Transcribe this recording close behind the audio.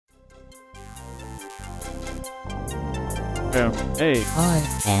I-N-M-E-N-U.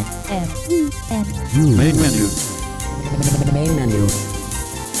 Main menu. Main menu.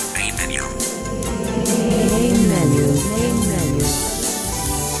 Main menu. Main menu. Main menu.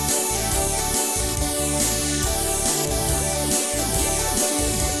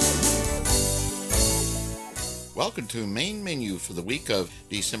 Welcome to Main Menu for the week of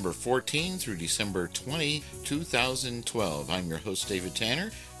December 14 through December 20, 2012. I'm your host, David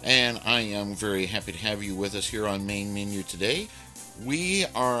Tanner, and I am very happy to have you with us here on Main Menu today. We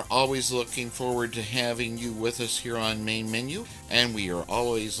are always looking forward to having you with us here on Main Menu, and we are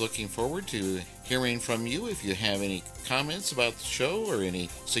always looking forward to hearing from you. If you have any comments about the show or any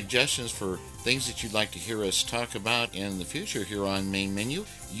suggestions for things that you'd like to hear us talk about in the future here on Main Menu,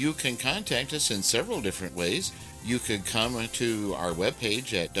 you can contact us in several different ways. You could come to our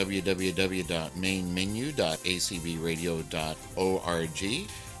webpage at www.mainmenu.acbradio.org,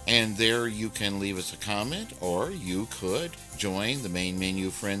 and there you can leave us a comment, or you could join the Main Menu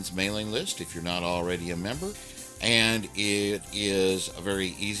Friends mailing list if you're not already a member. And it is a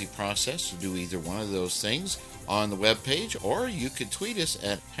very easy process to do either one of those things on the webpage, or you could tweet us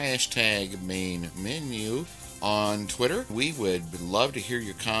at #MainMenu on Twitter. We would love to hear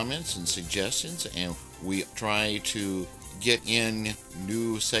your comments and suggestions, and we try to get in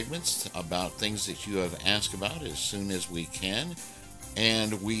new segments about things that you have asked about as soon as we can.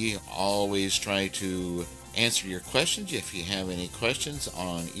 And we always try to answer your questions if you have any questions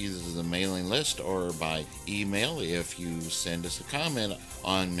on either the mailing list or by email if you send us a comment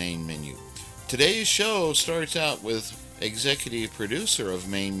on Main Menu. Today's show starts out with executive producer of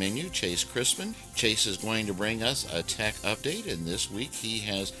Main Menu, Chase Crispin. Chase is going to bring us a tech update, and this week he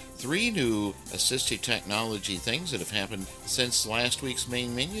has 3 new assistive technology things that have happened since last week's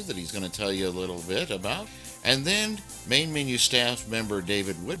Main Menu that he's going to tell you a little bit about. And then Main Menu staff member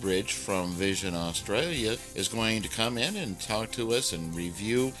David Woodbridge from Vision Australia is going to come in and talk to us and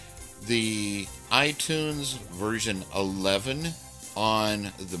review the iTunes version 11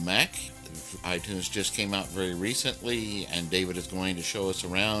 on the Mac. iTunes just came out very recently, and David is going to show us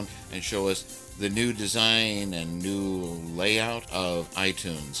around and show us the new design and new layout of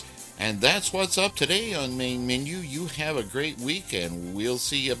iTunes. And that's what's up today on Main Menu. You have a great week, and we'll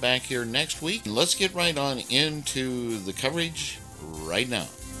see you back here next week. Let's get right on into the coverage right now.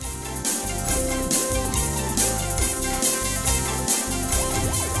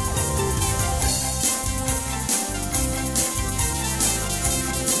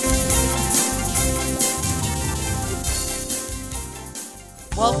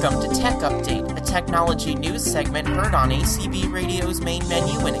 Welcome to Tech Update, a technology news segment heard on ACB Radio's Main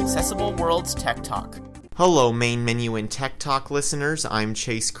Menu and Accessible World's Tech Talk. Hello, Main Menu and Tech Talk listeners. I'm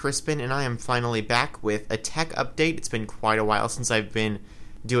Chase Crispin, and I am finally back with a tech update. It's been quite a while since I've been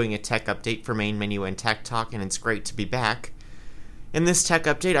doing a tech update for Main Menu and Tech Talk, and it's great to be back. In this tech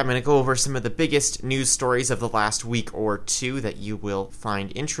update, I'm going to go over some of the biggest news stories of the last week or two that you will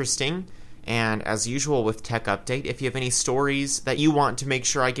find interesting. And as usual with Tech Update, if you have any stories that you want to make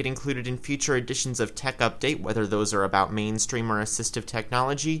sure I get included in future editions of Tech Update, whether those are about mainstream or assistive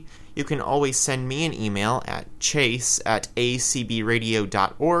technology, you can always send me an email at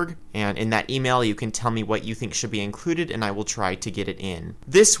chase@acbradio.org, and in that email you can tell me what you think should be included, and I will try to get it in.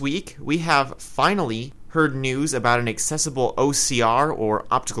 This week, we have finally heard news about an accessible OCR, or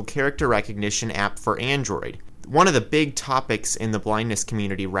optical character recognition app for Android. One of the big topics in the blindness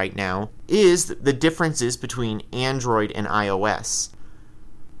community right now is the differences between Android and iOS.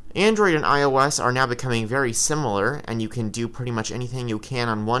 Android and iOS are now becoming very similar, and you can do pretty much anything you can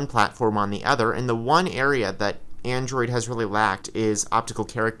on one platform on the other, and the one area that Android has really lacked is optical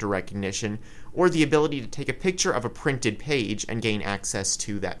character recognition, or the ability to take a picture of a printed page and gain access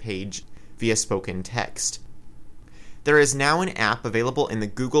to that page via spoken text. There is now an app available in the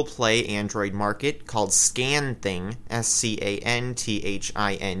Google Play Android market called ScanThing,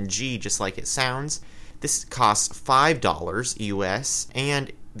 ScanThing, just like it sounds. This costs $5 US,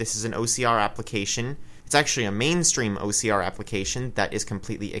 and this is an OCR application. It's actually a mainstream OCR application that is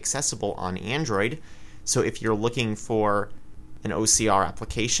completely accessible on Android. So if you're looking for an OCR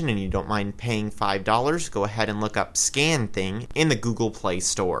application and you don't mind paying $5, go ahead and look up ScanThing in the Google Play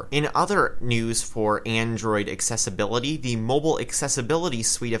Store. In other news for Android accessibility, the Mobile Accessibility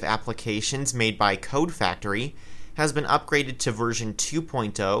Suite of applications made by Code Factory has been upgraded to version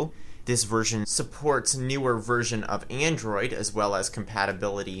 2.0. This version supports newer version of Android as well as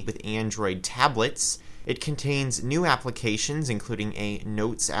compatibility with Android tablets. It contains new applications, including a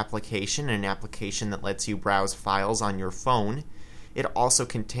Notes application, an application that lets you browse files on your phone. It also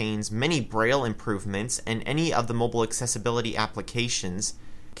contains many Braille improvements, and any of the mobile accessibility applications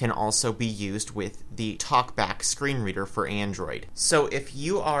can also be used with the TalkBack screen reader for Android. So if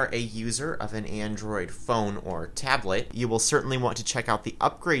you are a user of an Android phone or tablet, you will certainly want to check out the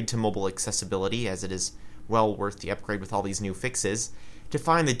upgrade to mobile accessibility, as it is well worth the upgrade with all these new fixes. To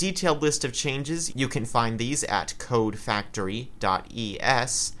find the detailed list of changes, you can find these at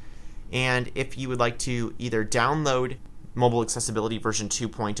codefactory.es. And if you would like to either download Mobile Accessibility version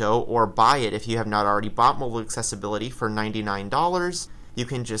 2.0 or buy it if you have not already bought Mobile Accessibility for $99, you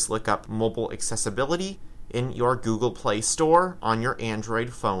can just look up Mobile Accessibility in your Google Play Store on your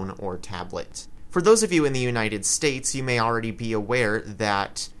Android phone or tablet. For those of you in the United States, you may already be aware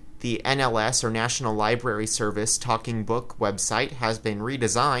that the NLS, or National Library Service, Talking Book website has been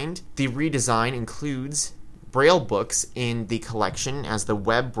redesigned. The redesign includes Braille books in the collection, as the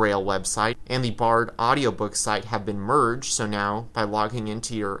Web Braille website and the Bard audiobook site have been merged. So now, by logging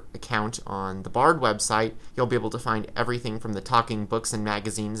into your account on the Bard website, you'll be able to find everything from the talking books and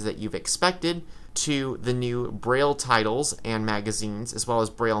magazines that you've expected to the new Braille titles and magazines, as well as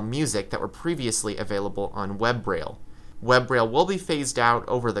Braille music that were previously available on Web Braille. Web Braille will be phased out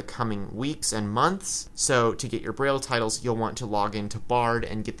over the coming weeks and months, so to get your Braille titles, you'll want to log into Bard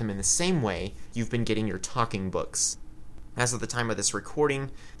and get them in the same way you've been getting your talking books. As of the time of this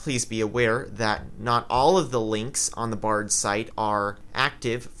recording, please be aware that not all of the links on the Bard site are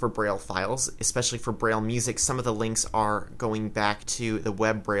active for Braille files, especially for Braille music. Some of the links are going back to the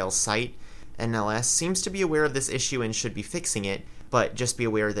Web Braille site. NLS seems to be aware of this issue and should be fixing it, but just be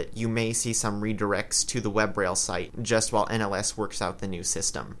aware that you may see some redirects to the Web Braille site just while NLS works out the new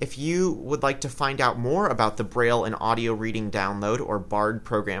system. If you would like to find out more about the Braille and Audio Reading Download, or BARD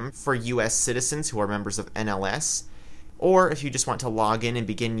program, for U.S. citizens who are members of NLS, or if you just want to log in and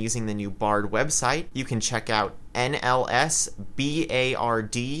begin using the new BARD website, you can check out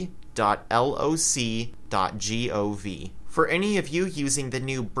nlsbard.loc.gov. For any of you using the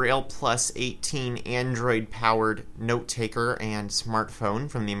new Braille Plus 18 Android-powered note-taker and smartphone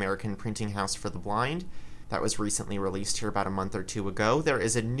from the American Printing House for the Blind, that was recently released here about a month or two ago, there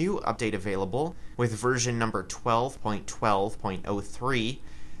is a new update available with version number 12.12.03.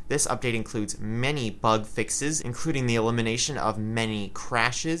 This update includes many bug fixes, including the elimination of many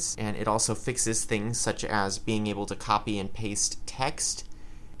crashes, and it also fixes things such as being able to copy and paste text,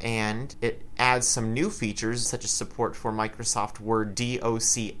 and it adds some new features such as support for Microsoft Word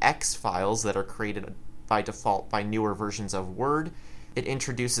docx files that are created by default by newer versions of Word. It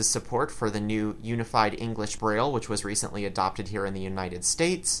introduces support for the new Unified English Braille, which was recently adopted here in the United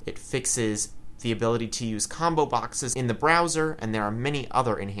States. It fixes the ability to use combo boxes in the browser, and there are many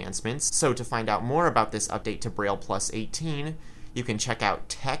other enhancements. So to find out more about this update to Braille Plus 18, you can check out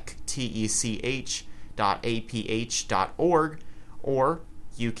tech.aph.org, or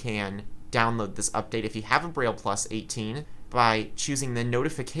you can download this update if you have a Braille Plus 18 by choosing the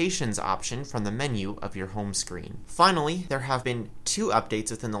notifications option from the menu of your home screen. Finally, there have been 2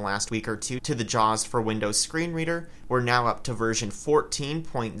 updates within the last week or two to the JAWS for Windows screen reader. We're now up to version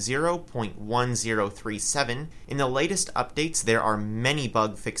 14.0.1037. In the latest updates, there are many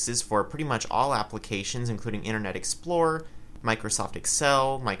bug fixes for pretty much all applications, including Internet Explorer, Microsoft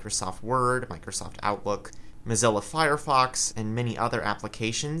Excel, Microsoft Word, Microsoft Outlook, Mozilla Firefox, and many other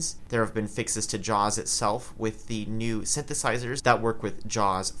applications. There have been fixes to JAWS itself with the new synthesizers that work with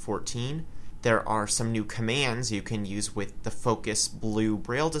JAWS 14. There are some new commands you can use with the Focus Blue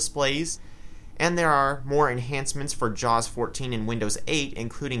Braille displays. And there are more enhancements for JAWS 14 in Windows 8,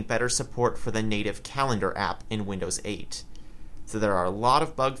 including better support for the native calendar app in Windows 8. So there are a lot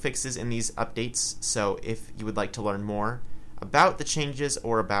of bug fixes in these updates, so if you would like to learn more about the changes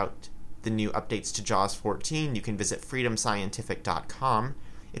or about the new updates to JAWS 14, you can visit freedomscientific.com.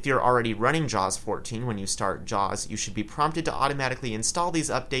 If you're already running JAWS 14 when you start JAWS, you should be prompted to automatically install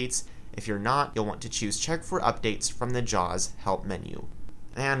these updates. If you're not, you'll want to choose Check for Updates from the JAWS Help menu.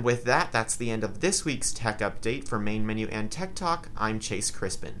 And with that, that's the end of this week's Tech Update. For Main Menu and Tech Talk, I'm Chase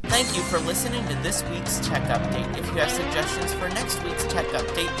Crispin. Thank you for listening to this week's Tech Update. If you have suggestions for next week's Tech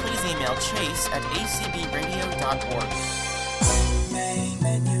Update, please email chase@acbradio.org. Main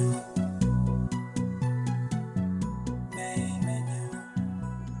menu.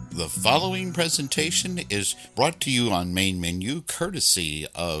 The following presentation is brought to you on Main Menu courtesy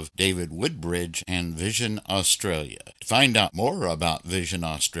of David Woodbridge and Vision Australia. To find out more about Vision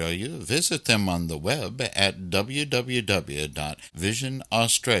Australia, visit them on the web at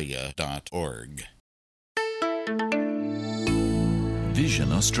www.visionaustralia.org.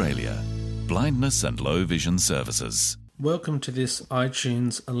 Vision Australia. Blindness and low vision services. Welcome to this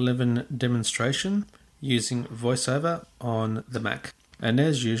iTunes 11 demonstration using VoiceOver on the Mac. And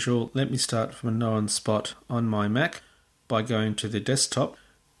as usual, let me start from a known spot on my Mac by going to the desktop,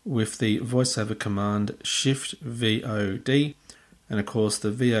 with the voiceover command Shift VOD, and of course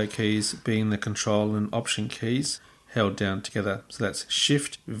the VO keys being the Control and Option keys held down together. So that's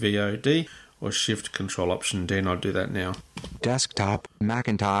Shift VOD or Shift Control Option D, and I'll do that now. Desktop,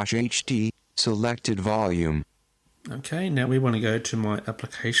 Macintosh HD, selected volume. Okay, now we want to go to my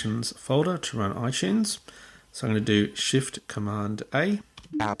Applications folder to run iTunes. So I'm going to do Shift Command A.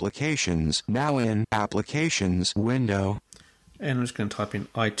 Applications, now in Applications window. And I'm just going to type in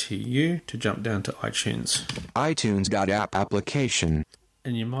ITU to jump down to iTunes. iTunes.app application.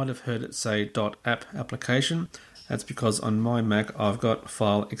 And you might have heard it say .app application. That's because on my Mac I've got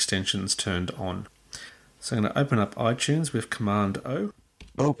file extensions turned on. So I'm going to open up iTunes with Command O.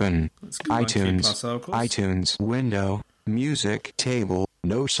 Open. It's Command Q iTunes. plus O, of course. iTunes window. Music table.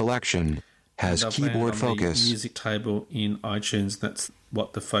 No selection. Has And I've landed keyboard on focus. the music table in iTunes. That's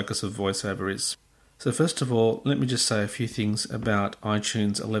what the focus of VoiceOver is. So first of all, let me just say a few things about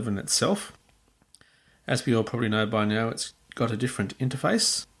iTunes 11 itself. As we all probably know by now, it's got a different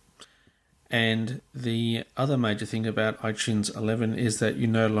interface. And the other major thing about iTunes 11 is that you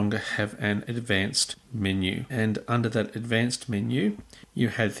no longer have an advanced menu. And under that advanced menu, you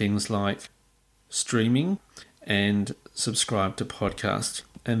had things like streaming and subscribe to podcast.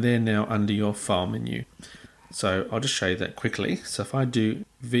 And they're now under your file menu. So I'll just show you that quickly. So if I do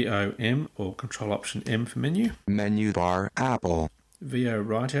VOM or Control Option M for menu, Menu bar. Apple. VO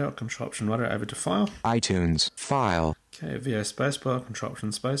right arrow, Control Option right arrow over to File. iTunes. File. Okay, VO spacebar, Control Option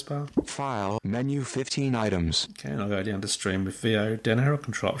spacebar. File. Menu 15 items. Okay, and I'll go down to Stream with VO down arrow,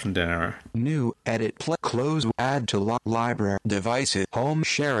 Control Option down arrow. New. Edit. Close. Add to library. Devices. Home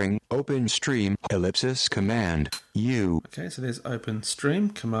sharing. Open stream. Ellipsis command. U. Okay, so there's Open Stream,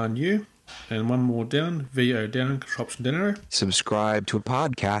 Command U. And one more down, VO down, Control Option down arrow. Subscribe to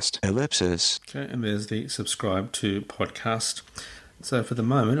podcast. Ellipsis. Okay, and there's the Subscribe to Podcast. So for the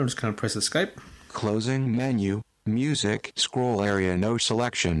moment, I'm just going to press Escape. Closing menu. Music. Scroll area. No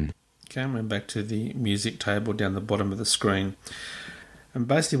selection. Okay, and we're back to the music table down the bottom of the screen. And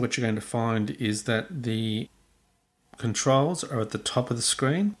basically what you're going to find is that the controls are at the top of the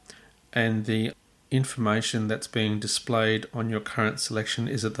screen and the information that's being displayed on your current selection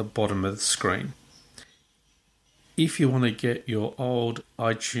is at the bottom of the screen. If you want to get your old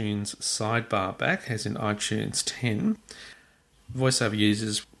iTunes sidebar back, as in iTunes 10, VoiceOver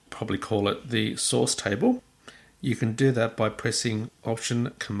users probably call it the source table. You can do that by pressing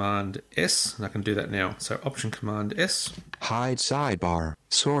Option Command S, and I can do that now. So Option Command S. Hide sidebar.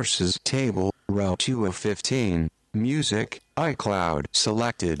 Sources table. Row 2 of 15. Music. iCloud.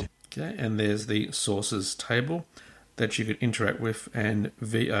 Selected. Okay, and there's the sources table that you could interact with, and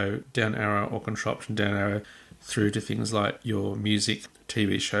VO down arrow or Control Option down arrow through to things like your music,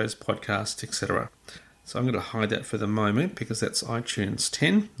 TV shows, podcasts, etc. So I'm going to hide that for the moment because that's iTunes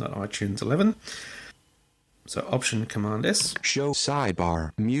 10, not iTunes 11. So Option Command S. Show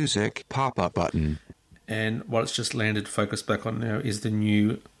sidebar. Music. Pop-up button. And what it's just landed focus back on now is the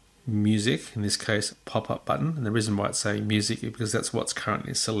new music, in this case pop-up button. And the reason why it's saying music is because that's what's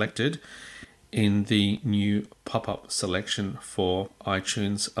currently selected in the new pop-up selection for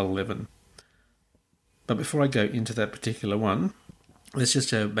iTunes 11. But before I go into that particular one, let's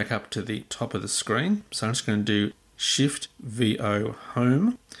just go back up to the top of the screen. So I'm just going to do Shift VO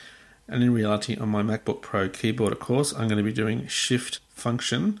Home. And in reality, on my MacBook Pro keyboard, of course, I'm going to be doing Shift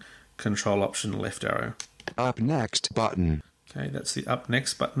Function, Control Option left arrow. Up next button. Okay, that's the Up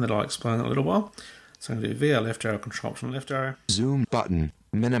Next button that I'll explain in a little while. So I'm going to do VO left arrow, Control Option left arrow. Zoom button.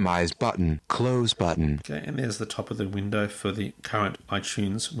 Minimize button. Close button. Okay, and there's the top of the window for the current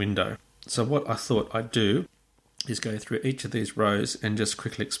iTunes window. So what I thought I'd do is go through each of these rows and just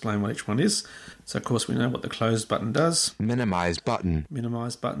quickly explain what each one is. So of course we know what the close button does. Minimize button.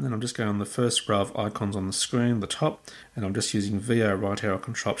 Minimize button, and I'm just going on the first row of icons on the screen, the top, and I'm just using VO right arrow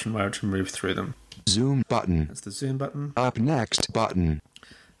Control Option arrow to move through them. Zoom button. That's the zoom button. Up next button.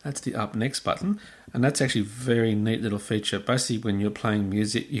 That's the Up Next button, and that's actually a very neat little feature. Basically, when you're playing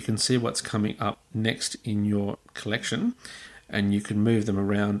music, you can see what's coming up next in your collection, and you can move them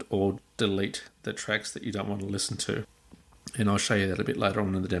around or delete the tracks that you don't want to listen to. And I'll show you that a bit later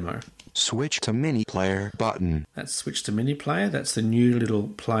on in the demo. Switch to mini player button. That's Switch to Mini Player. That's the new little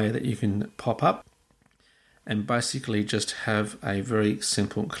player that you can pop up and basically just have a very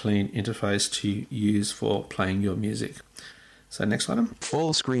simple, clean interface to use for playing your music. So next item.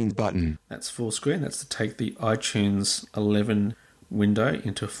 Full screen button. That's full screen. That's to take the iTunes 11 window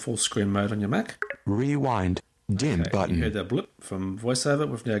into full screen mode on your Mac. Rewind. Dim Okay, button. You heard that blip from VoiceOver.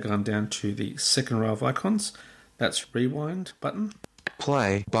 We've now gone down to the second row of icons. That's Rewind button.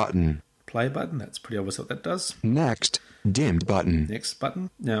 Play button. play button. That's pretty obvious what that does. Next, dimmed button. Next button.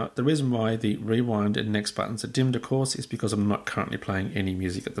 Now, the reason why the rewind and next buttons are dimmed, of course, is because I'm not currently playing any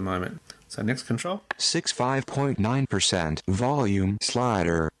music at the moment. So next control. 65.9% volume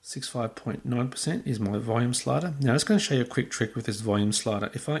slider. 65.9% is my volume slider. Now, I'm just going to show you a quick trick with this volume slider.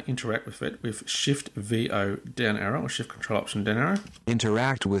 If I interact with it with Shift VO down arrow or Shift Control Option down arrow.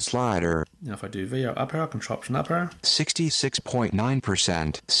 Interact with slider. Now, if I do VO up arrow, Control Option up arrow. 66.9%.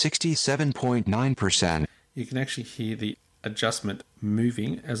 67.9%. You can actually hear the adjustment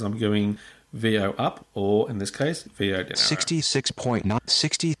moving as I'm going VO up, or in this case, VO down arrow. 66.9,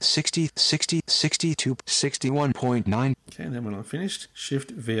 60, 60, 60, 62, 61.9. Okay, and then when I'm finished,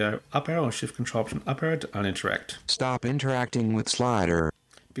 Shift VO up arrow or Shift Control Option up arrow to uninteract. Stop interacting with slider.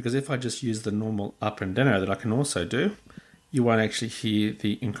 Because if I just use the normal up and down arrow that I can also do, you won't actually hear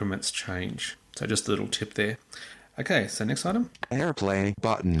the increments change. So just a little tip there. Okay, so next item. AirPlay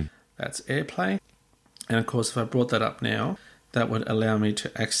button. That's AirPlay. And of course, if I brought that up now, that would allow me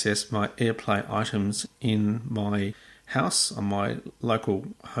to access my AirPlay items in my house on my local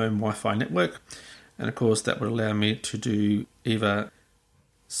home Wi-Fi network. And of course, that would allow me to do either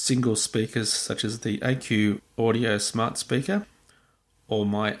single speakers such as the AQ Audio Smart Speaker, or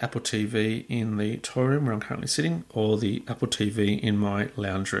my Apple TV in the toy room where I'm currently sitting, or the Apple TV in my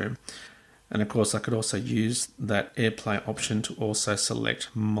lounge room. And of course, I could also use that AirPlay option to also select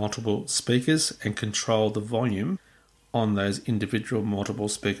multiple speakers and control the volume on those individual multiple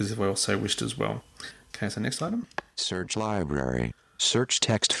speakers if I also wished as well. Okay, so next item. Search library. Search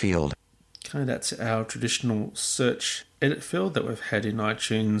text field. Okay, that's our traditional search edit field that we've had in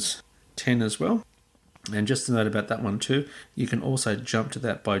iTunes 10 as well. And just a note about that one too, you can also jump to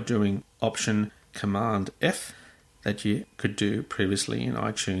that by doing Option Command F that you could do previously in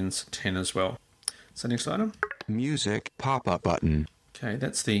iTunes 10 as well. So next item. Music pop-up button. Okay,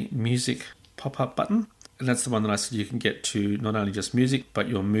 that's the music pop-up button. And that's the one that I said you can get to not only just music, but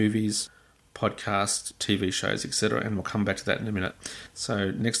your movies, podcasts, TV shows, etc. And we'll come back to that in a minute. So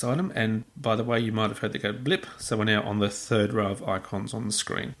next item, and by the way, you might have heard that go blip. So we're now on the third row of icons on the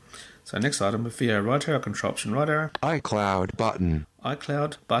screen. So next item, with VO right arrow, Control Option right arrow. iCloud button.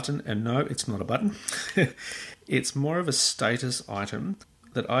 iCloud button, and no, it's not a button. It's more of a status item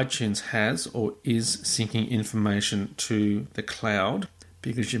that iTunes has or is syncing information to the cloud,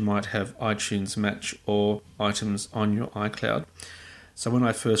 because you might have iTunes Match or items on your iCloud. So when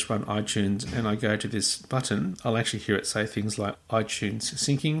I first run iTunes and I go to this button, I'll actually hear it say things like iTunes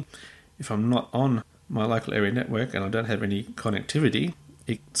syncing. If I'm not on my local area network and I don't have any connectivity,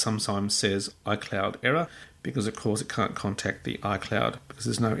 it sometimes says iCloud error, because of course it can't contact the iCloud because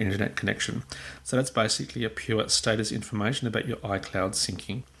there's no internet connection. So that's basically a pure status information about your iCloud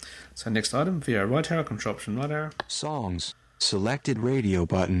syncing. So next item, VO right arrow, Control Option right arrow. Songs. Selected radio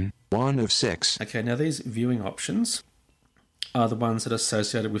button. 1 of 6. Okay, now these viewing options are the ones that are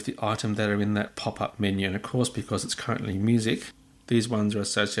associated with the item that are in that pop-up menu. And of course, because it's currently music, these ones are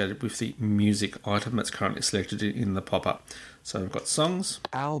associated with the music item that's currently selected in the pop-up. So we've got songs.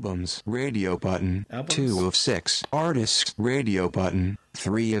 Albums. Radio button. Albums. 2 of 6. Artists. Radio button.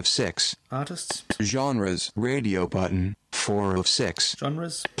 3 of 6. Artists. Genres. Radio button. 4 of 6.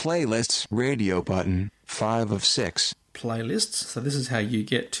 Genres. Playlists. Radio button. 5 of 6. Playlists. So this is how you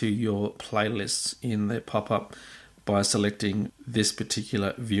get to your playlists in the pop-up, by selecting this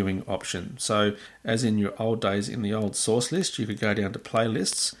particular viewing option. So as in your old days in the old source list, you could go down to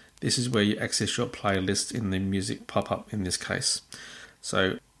playlists. This is where you access your playlists in the music pop-up in this case.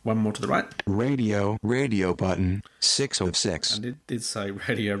 So one more to the right. Radio button. 6 of 6. And it did say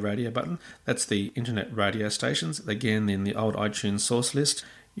radio button. That's the internet radio stations. Again, in the old iTunes source list,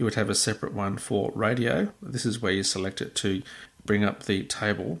 you would have a separate one for radio. This is where you select it to bring up the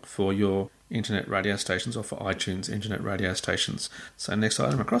table for your internet radio stations, or for iTunes internet radio stations. So next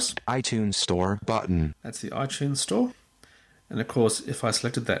item across. iTunes Store button. That's the iTunes Store. And of course, if I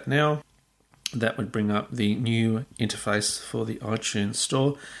selected that now, that would bring up the new interface for the iTunes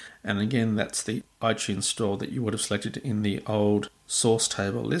Store. And again, that's the iTunes Store that you would have selected in the old source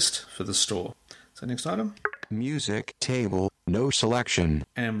table list for the store. So next item. Music table, no selection.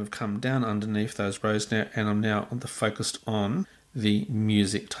 And we've come down underneath those rows now, and I'm now focused on the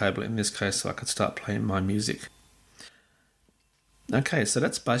music table in this case, so I could start playing my music. Okay, so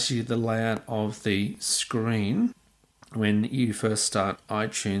that's basically the layout of the screen when you first start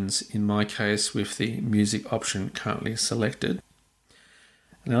iTunes, in my case with the music option currently selected.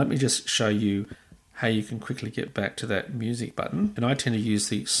 Now let me just show you how you can quickly get back to that music button. And I tend to use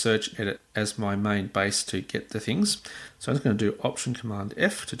the search edit as my main base to get the things. So I'm just going to do Option Command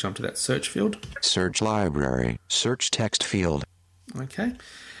F to jump to that search field. Search library. Search text field. Okay.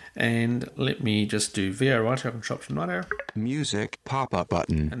 And let me just do VO right arrow, control option right arrow. Music pop-up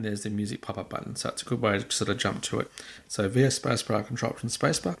button. And there's the music pop-up button. So it's a good way to sort of jump to it. So VO spacebar, control option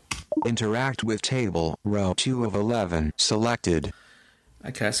spacebar. Interact with table, row 2 of 11, selected.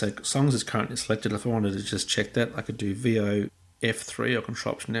 Okay, so songs is currently selected. If I wanted to just check that, I could do VO F3 or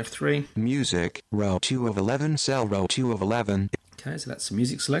control option F3. Music, row 2 of 11, cell row 2 of 11. Okay, so that's the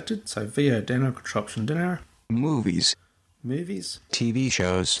music selected. So VO down arrow, control option down arrow. Movies, Movies, TV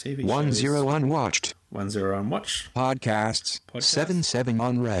shows, TV 10 shows. unwatched. 10 unwatched. Podcasts, Podcasts. 77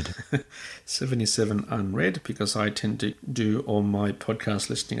 unread. 77 unread, because I tend to do all my podcast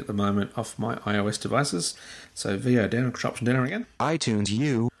listening at the moment off my iOS devices. So VO down, control option down arrow again. iTunes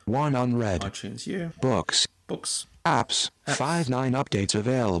U, 1 unread. iTunes U, Books, books, apps, 5/9 updates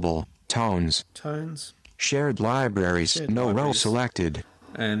available. Tones, tones, shared libraries, Shared no row libraries. selected.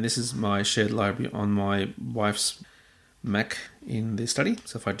 and this is my shared library on my wife's Mac in the study.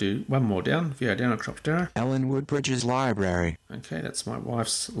 So if I do one more down, VO down, control option down. Ellen Woodbridge's library. Okay, that's my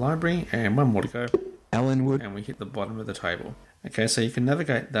wife's library, and one more to go. Ellen Wood. And we hit the bottom of the table. Okay, so you can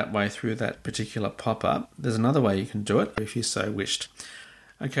navigate that way through that particular pop-up. There's another way you can do it if you so wished.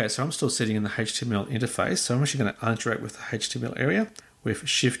 Okay, so I'm still sitting in the HTML interface, so I'm actually going to interact with the HTML area with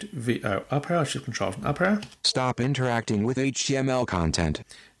Shift VO up arrow, Shift Control up arrow. Stop interacting with HTML content.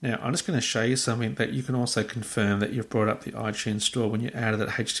 Now, I'm just going to show you something that you can also confirm that you've brought up the iTunes Store when you're out of that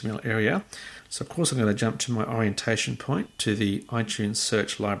HTML area. So, of course, I'm going to jump to my orientation point to the iTunes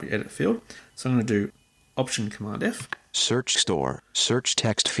Search Library Edit field. So I'm going to do Option Command F. Search store. Search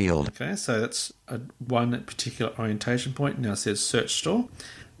text field. Okay, so that's one particular orientation point. Now it says Search Store.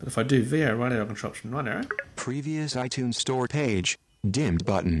 But if I do VO right arrow, control option right arrow. Previous iTunes Store page. Dimmed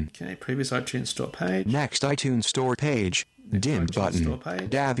button. Okay, previous iTunes Store page. Next iTunes Store page. Dimmed iTunes Store button. page.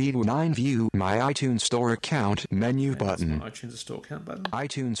 David 9 view my iTunes Store account menu Okay, that's button. my iTunes Store account button.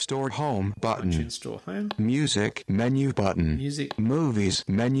 iTunes Store home button. iTunes Store Home. Music menu button. Music, Movies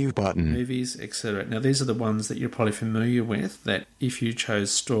menu button. movies, etc. Now these are the ones that you're probably familiar with, that if you chose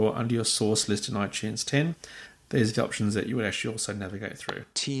Store under your source list in iTunes 10, these are the options that you would actually also navigate through.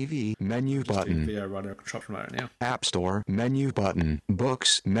 TV menu Do button. VO right arrow, control option right arrow now. App Store menu button.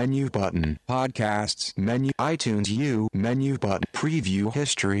 Books menu button. Podcasts menu. iTunes U menu button. Preview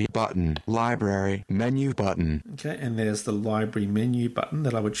history button. Library menu button. Okay, and there's the library menu button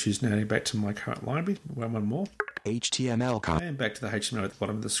that I would choose now to go back to my current library. One more. HTML content. And back to the HTML at the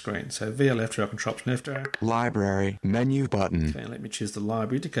bottom of the screen. So VO left arrow, control option left arrow. Library menu button. Okay, let me choose the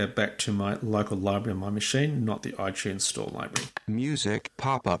library to go back to my local library on my machine, not the iTunes Store library. Music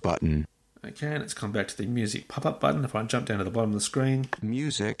pop-up button. Okay, and it's come back to the music pop-up button. If I jump down to the bottom of the screen,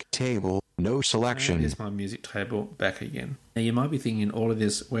 Music table. No selection. there's my music table back again. Now you might be thinking all of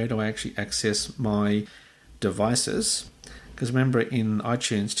this, where do I actually access my devices? Because remember, in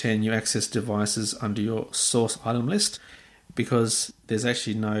iTunes 10, you access devices under your source item list, because there's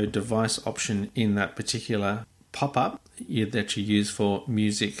actually no device option in that particular pop-up that you use for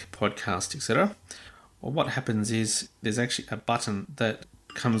music, podcast, etc. Well, what happens is there's actually a button that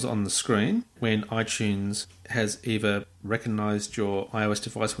comes on the screen when iTunes has either recognized your iOS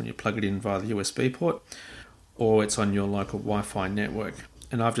device when you plug it in via the USB port, or it's on your local Wi-Fi network.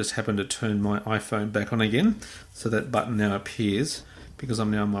 And I've just happened to turn my iPhone back on again, so that button now appears because I'm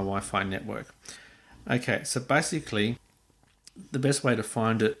now on my Wi-Fi network. Okay, so basically the best way to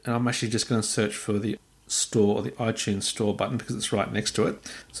find it, and I'm actually just going to search for the Store or the iTunes Store button because it's right next to it.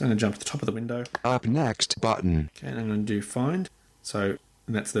 So I'm going to jump to the top of the window. Up next button. Okay, and I'm going to do Find. So,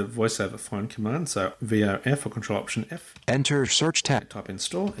 and that's the voiceover find command. So VOF or control option F. Enter search text. Type in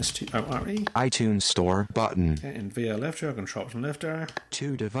Store, S-T-O-R-E. iTunes Store button. Okay, and VO left arrow, control option left arrow.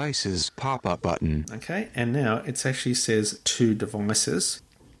 Two devices pop-up button. Okay, and now it actually says two devices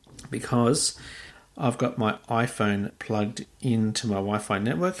because I've got my iPhone plugged into my Wi-Fi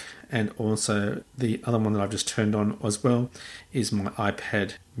network, and also the other one that I've just turned on as well is my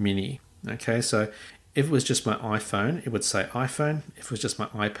iPad mini. Okay, so if it was just my iPhone, it would say iPhone. If it was just my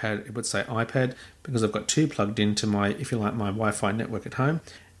iPad, it would say iPad. Because I've got two plugged into my, if you like, my Wi-Fi network at home,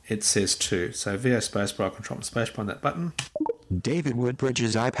 it says two. So VO spacebar, control spacebar on that button. David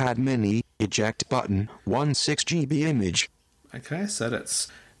Woodbridge's iPad mini. Eject button. 16 GB image. Okay, so that's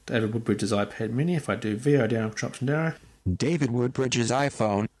David Woodbridge's iPad mini. If I do VO down, control option down. David Woodbridge's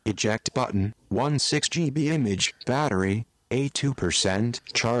iPhone. Eject button. 16 GB image. Battery. 82%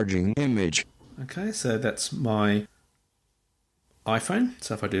 charging image. Okay, so that's my iPhone.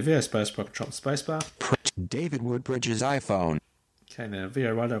 So if I do VO spacebar, control spacebar. David Woodbridge's iPhone. Okay, now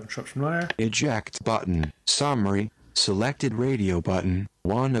VO right arrow, control option right arrow. Eject button. Summary. Selected radio button,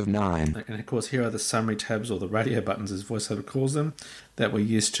 1 of 9. And of course, here are the summary tabs, or the radio buttons as VoiceOver calls them, that we're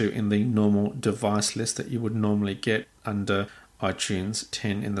used to in the normal device list that you would normally get under iTunes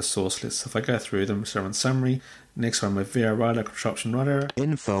 10 in the source list. So if I go through them, so on summary, next one with VO Rider, Control Option Rider.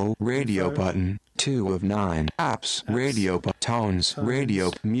 Info, radio button, 2 of 9. Apps, radio button. Tones,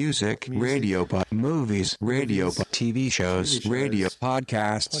 radio. Music, radio button. Movies, radio button. TV shows, radio.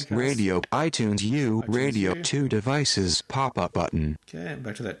 Podcasts, radio. iTunes U, radio. 2 devices, pop-up button. Okay,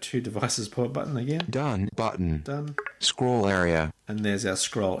 back to that 2 devices pop button again. Done button. Done. Scroll area. And there's our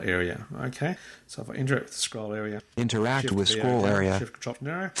scroll area. Okay, so if I interact with the scroll area, Interact Shift with VO scroll down, area. Shift Control Option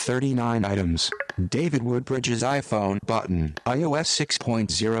Arrow. 39 items. David Woodbridge's iPhone button. iOS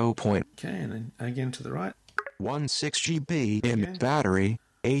 6.0. Okay, and then again to the right. 16 GB Okay. battery.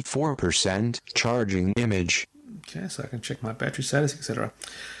 84% charging image. Okay, so I can check my battery status, etc.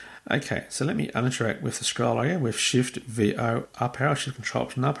 Okay, so let me interact with the scroll area with Shift VO up arrow, Shift Control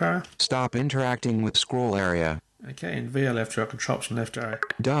Option up arrow. Stop interacting with scroll area. Okay, and VO left arrow, Control Option left arrow.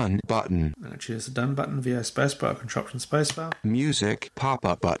 Done button. And I choose the done button, VO spacebar, Control Option spacebar. Music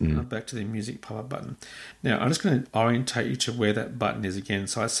pop-up button. Back to the music pop-up button. Now, I'm just going to orientate you to where that button is again.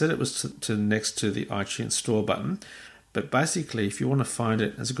 So I said it was to next to the iTunes Store button. But basically, if you want to find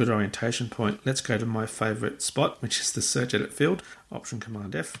it as a good orientation point, let's go to my favorite spot, which is the search edit field, Option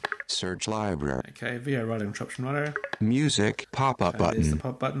Command F. Search library. Okay, VO right Control Option right arrow. Music pop-up There's the button.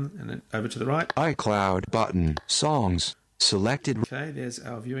 pop button, and then over to the right. iCloud button. Songs. Selected Okay, there's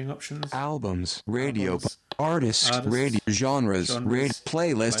our viewing options. albums. Radio. Albums. Artists. Artists. Radio. Genres. Genres.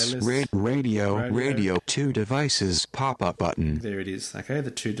 Playlists. Playlists. Radio. Radio. Radio. 2 devices. Pop-up button. There it is. Okay, the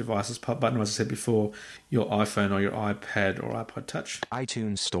 2 devices pop button, as I said before, your iPhone or your iPad or iPod Touch.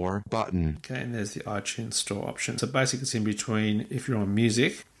 iTunes Store button. Okay, and there's the iTunes Store option. So basically it's in between, if you're on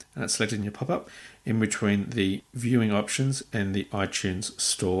music and it's selected in your pop-up, in between the viewing options and the iTunes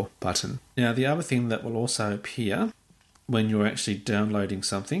Store button. Now, the other thing that will also appear when you're actually downloading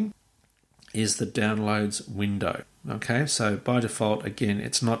something is the downloads window. Okay, so by default, again,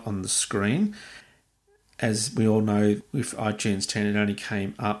 it's not on the screen. As we all know, with iTunes 10, it only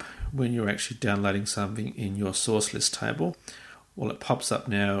came up when you're actually downloading something in your source list table. Well, it pops up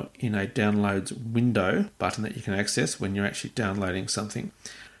now in a downloads window button that you can access when you're actually downloading something.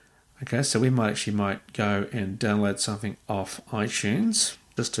 Okay, so we might go and download something off iTunes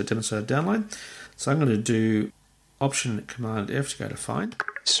just to demonstrate a download. So I'm going to do Option Command F to go to find.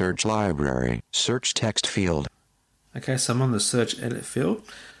 Search library. Search text field. Okay, so I'm on the search edit field.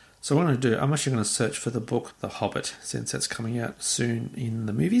 So what I'm going to do, I'm actually going to search for the book The Hobbit, since that's coming out soon in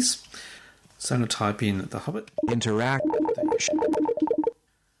the movies. So I'm going to type in The Hobbit. Interact.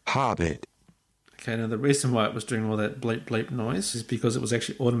 Hobbit. Okay, now the reason why it was doing all that bleep bleep noise is because it was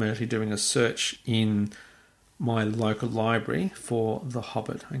actually automatically doing a search in my local library for The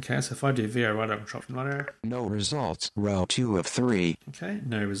Hobbit. Okay, so if I do VO right arrow, Control Option right arrow. No results. Row 2 of 3. Okay,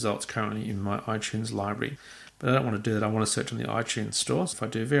 no results currently in my iTunes library. But I don't want to do that. I want to search on the iTunes Store. So if I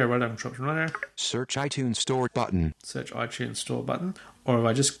do VO right arrow, Control Option right arrow. Search iTunes Store button. Search iTunes Store button, or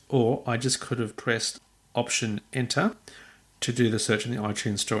I just could have pressed Option Enter to do the search in the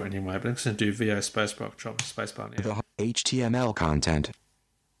iTunes Store anyway. But I'm just going to do VO spacebar, Control spacebar now, The HTML content.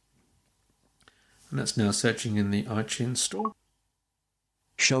 and that's now searching in the iTunes Store.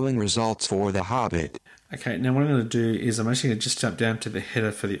 Showing results for The Hobbit. Okay, now what I'm going to do is I'm actually going to just jump down to the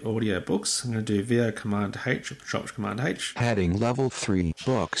header for the audio books. I'm going to do VO Command H or Control Command H. Heading level 3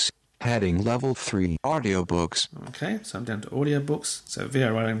 books. Heading level 3 audiobooks. Okay, so I'm down to audio books. So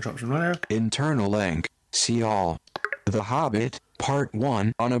VO right arrow, Control Option right arrow. Internal link. See all. The Hobbit, Part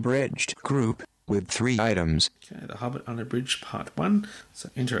 1, unabridged group with 3 items. Okay, The Hobbit Unabridged Part 1. So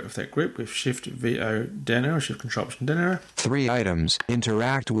interact with that group with Shift VO down arrow, Shift Control Option down arrow. 3 items.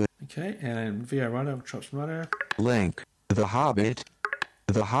 Interact with. Okay, and VO right arrow, Control Option right arrow. Link. The Hobbit.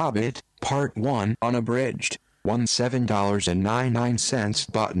 The Hobbit, Part 1, unabridged.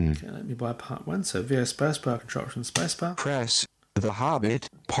 $17.99 button. Okay, let me buy Part 1. So VO spacebar, Control Option spacebar. Press. The Hobbit,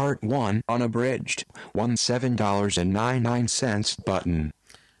 Part 1, unabridged. $17.99 button.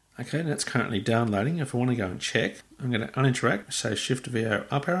 Okay, and that's currently downloading. If I want to go and check, I'm going to uninteract, so Shift VO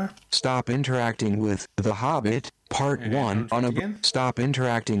up arrow. Stop interacting with The Hobbit, Part And 1, uninteract again. Stop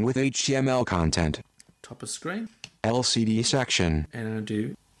interacting with HTML content. Top of screen. LCD section. And I'm going to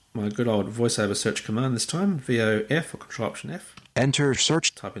do my good old voiceover search command this time. VO F or Control Option F. Enter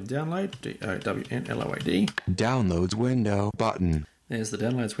search. Type in download, DOWNLOAD. Downloads window button. There's the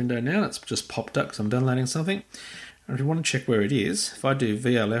downloads window now. It's just popped up because I'm downloading something. And if you want to check where it is, if I do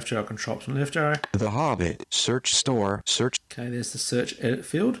VO left arrow, Control Option left arrow. The Hobbit, search store, search. Okay, there's the search edit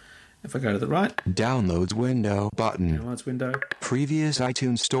field. If I go to the right, Downloads window button. downloads window, Previous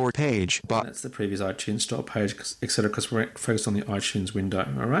iTunes Store page button. that's the previous iTunes Store page, etc., because we're focused on the iTunes window,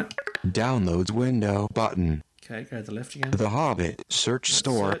 alright? Downloads window button. Okay, go to the left again. The Hobbit Search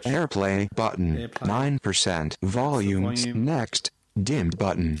Store Search. AirPlay button. AirPlay. 9% volumes. volume. Next. Dimmed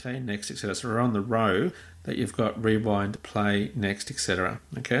button. Okay, next, etc. So we're on the row that you've got rewind, play, next, etc.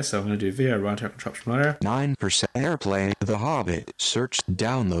 Okay, so I'm going to do VO right arrow, Control Option right arrow. 9% AirPlay. The Hobbit Search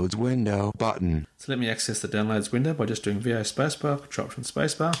Downloads window button. So let me access the downloads window by just doing VO spacebar, Control Option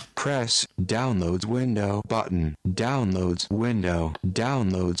spacebar. Press Downloads window button. Downloads window.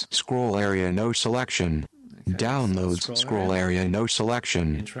 Downloads scroll area no selection. Downloads scroll area no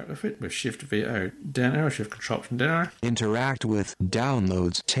selection. Interact with it with Shift VO down arrow, Shift Control Option down arrow. Interact with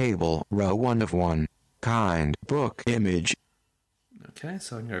Downloads table row 1 of 1. Kind book image. Okay,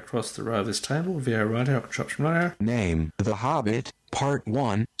 so I can go across the row of this table, VO right arrow, Control Option right arrow. Name The Hobbit Part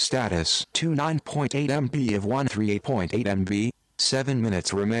 1. Status 29.8 MB of 138.8 MB. 7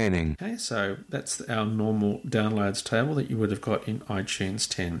 minutes remaining. Okay, so that's our normal downloads table that you would have got in iTunes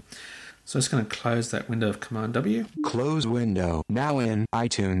 10. So I'm just going to close that window of Command W. Close window. Now in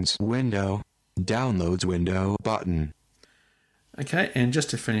iTunes window. Downloads window button. Okay, and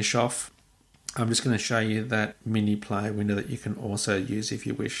just to finish off, I'm just going to show you that mini player window that you can also use if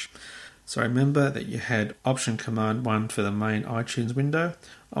you wish. So remember that you had Option Command 1 for the main iTunes window,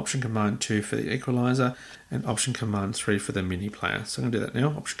 Option Command 2 for the equalizer, and Option Command 3 for the mini player. So I'm going to do that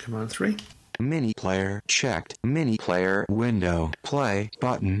now. Option Command 3. Mini player checked. Mini player window. Play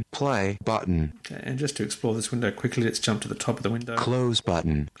button. Play button. Okay, and just to explore this window quickly, let's jump to the top of the window. Close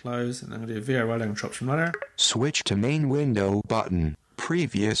button. Close, and I'm going to do VO right arrow, Control Option right arrow. Switch to main window button.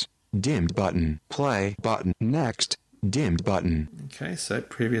 Previous. Dimmed button. Play button. Next. Dimmed button. Okay, so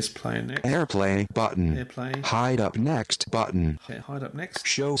previous play next. AirPlay button. AirPlay. Hide up next button. Okay, hide up next.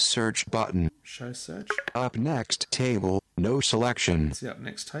 Show search button. Show search. Up next table. No selection. See up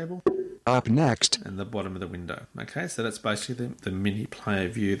next table. Up next. And the bottom of the window. Okay, so that's basically the mini player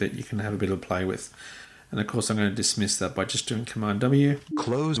view that you can have a bit of play with. And of course I'm going to dismiss that by just doing Command W.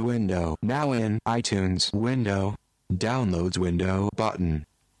 Close window. Now in iTunes window. Downloads window button.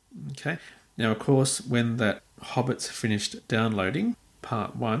 Okay, now of course when that Hobbit's finished downloading,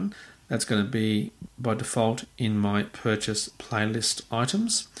 part 1, that's going to be by default in my purchase playlist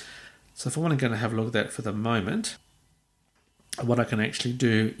items. So if I want to go and have a look at that for the moment, what I can actually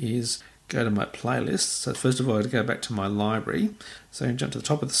do is go to my playlist. So first of all, I go back to my library. So I can jump to the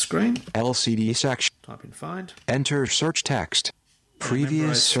top of the screen, LCD section. type in find. Enter search text. Remember I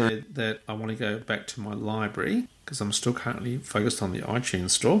Previous search. said that I want to go back to my library because I'm still currently focused on the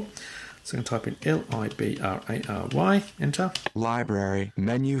iTunes store. So I can type in LIBRARY, enter. Library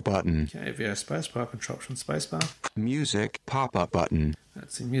menu button. Okay, VO spacebar, Control Option spacebar. Music pop-up button.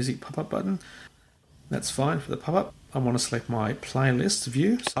 That's the music pop-up button. That's fine for the pop-up. I want to select my playlist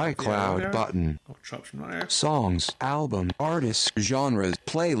view. So iCloud button. Control Option right arrow. Songs, album, artists, genres,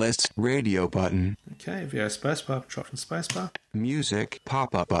 playlists, radio button. Okay, VO spacebar, Control Option spacebar. Music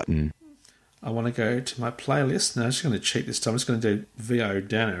pop-up button. I want to go to my playlist. Now I'm just going to cheat this time. I'm just going to do VO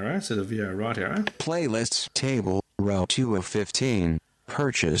down arrow instead of VO right arrow. Playlists table row 2 of 15.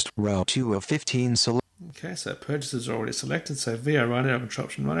 Purchased row 2 of 15. Select Okay, so purchases are already selected. So VO right arrow, Control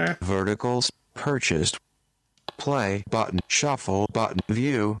Option right arrow. verticals. Purchased. Play button. Shuffle button.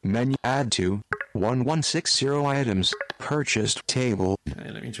 View menu. Add to 1160 items. Purchased table. Okay,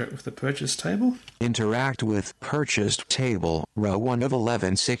 let me interact with the purchase table. Interact with purchased table row 1 of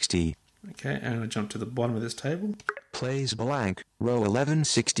 1160. Okay, and I'm going to jump to the bottom of this table. Plays blank row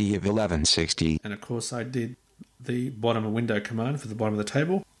 1160 of 1160. And of course I did the bottom window command for the bottom of the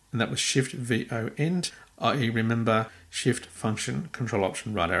table. And that was Shift VO end, i.e. remember Shift function Control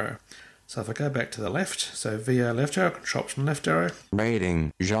Option right arrow. So if I go back to the left, so VO left arrow, Control Option left arrow.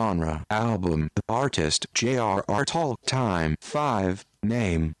 Rating, genre, album, artist, J.R.R. Tolkien, time, 5,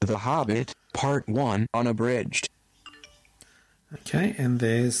 name, The Hobbit, Part 1, unabridged. Okay, and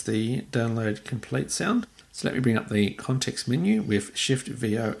there's the download complete sound. So let me bring up the context menu with Shift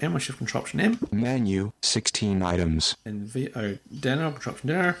VO M or Shift Control Option M. Menu, 16 items. And VO down arrow, Control Option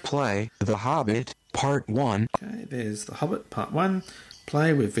down arrow. Play, The Hobbit, Part 1. Okay, there's The Hobbit Part 1.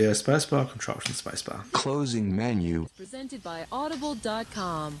 Play with VO spacebar, Control Option spacebar. Closing menu. Presented by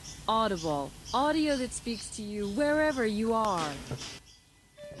Audible.com. Audible. Audio that speaks to you wherever you are.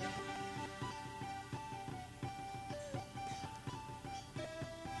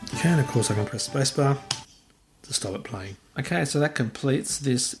 Okay, and of course I can press spacebar to stop it playing. Okay, so that completes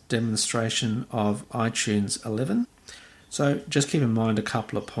this demonstration of iTunes 11. So just keep in mind a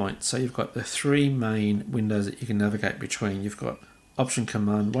couple of points. So you've got the 3 main windows that you can navigate between. You've got Option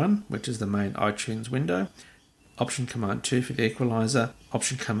Command 1, which is the main iTunes window, Option Command 2 for the equalizer,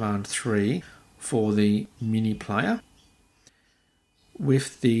 Option Command 3 for the mini player,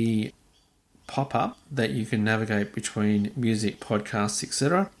 with the pop-up that you can navigate between music, podcasts,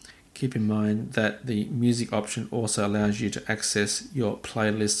 etc. Keep in mind that the music option also allows you to access your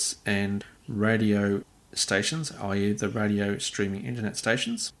playlists and radio stations, i.e. the radio streaming internet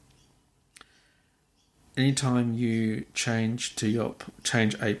stations. Anytime you change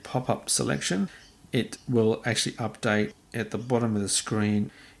a pop-up selection, it will actually update at the bottom of the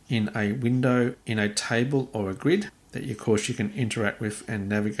screen in a window, in a table or a grid that of course you can interact with and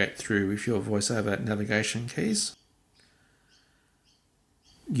navigate through with your VoiceOver navigation keys.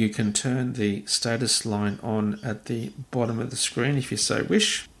 You can turn the status line on at the bottom of the screen if you so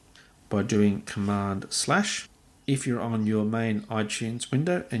wish by doing Command/. If you're on your main iTunes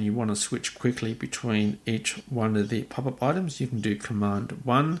window and you want to switch quickly between each one of the pop-up items, you can do Command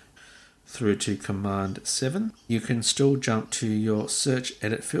 1 through to Command 7. You can still jump to your search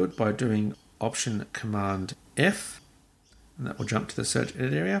edit field by doing Option Command F, and that will jump to the search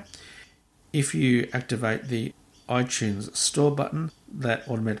edit area. If you activate the iTunes Store button, that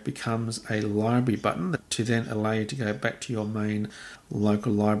automatically becomes a library button to then allow you to go back to your main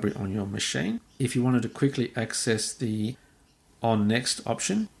local library on your machine. If you wanted to quickly access the On Next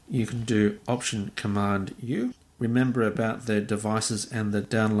option, you can do Option Command U. Remember about the devices and the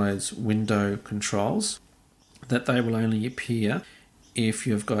downloads window controls, that they will only appear if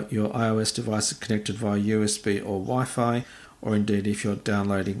you've got your iOS devices connected via USB or Wi-Fi, or indeed if you're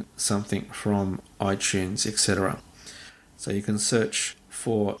downloading something from iTunes, etc. So you can search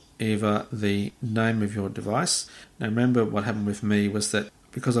for either the name of your device. Now remember what happened with me was that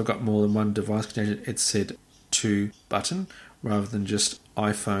because I've got more than one device connected, it said to button rather than just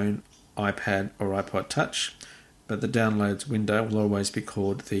iPhone, iPad or iPod Touch. But the downloads window will always be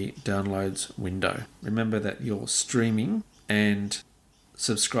called the downloads window. Remember that your streaming and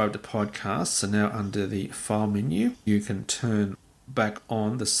subscribe to podcasts are now under the file menu. You can turn back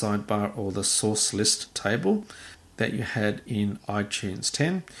on the sidebar or the source list table that you had in iTunes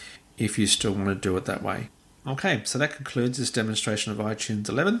 10 if you still want to do it that way. Okay, so that concludes this demonstration of iTunes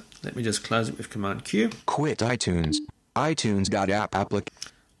 11. Let me just close it with Command Q. Quit iTunes. iTunes.app application.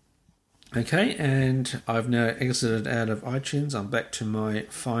 Okay, and I've now exited out of iTunes. I'm back to my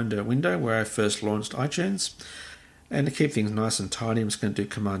Finder window where I first launched iTunes. And to keep things nice and tidy, I'm just going to do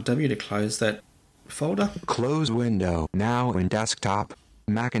Command W to close that folder. Close window. Now in desktop.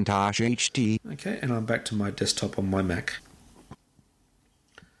 Macintosh HD. Okay, and I'm back to my desktop on my Mac.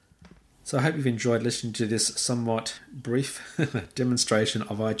 So I hope you've enjoyed listening to this somewhat brief demonstration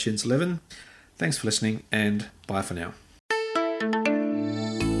of iTunes 11. Thanks for listening, and bye for now.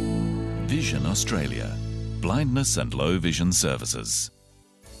 Vision Australia. Blindness and low vision services.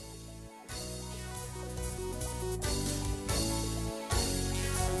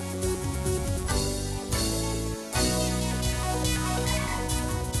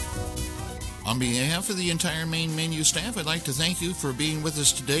 On behalf of the entire Main Menu staff, I'd like to thank you for being with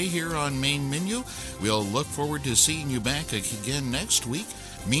us today here on Main Menu. We'll look forward to seeing you back again next week.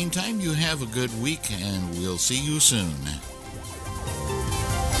 Meantime, you have a good week, and we'll see you soon.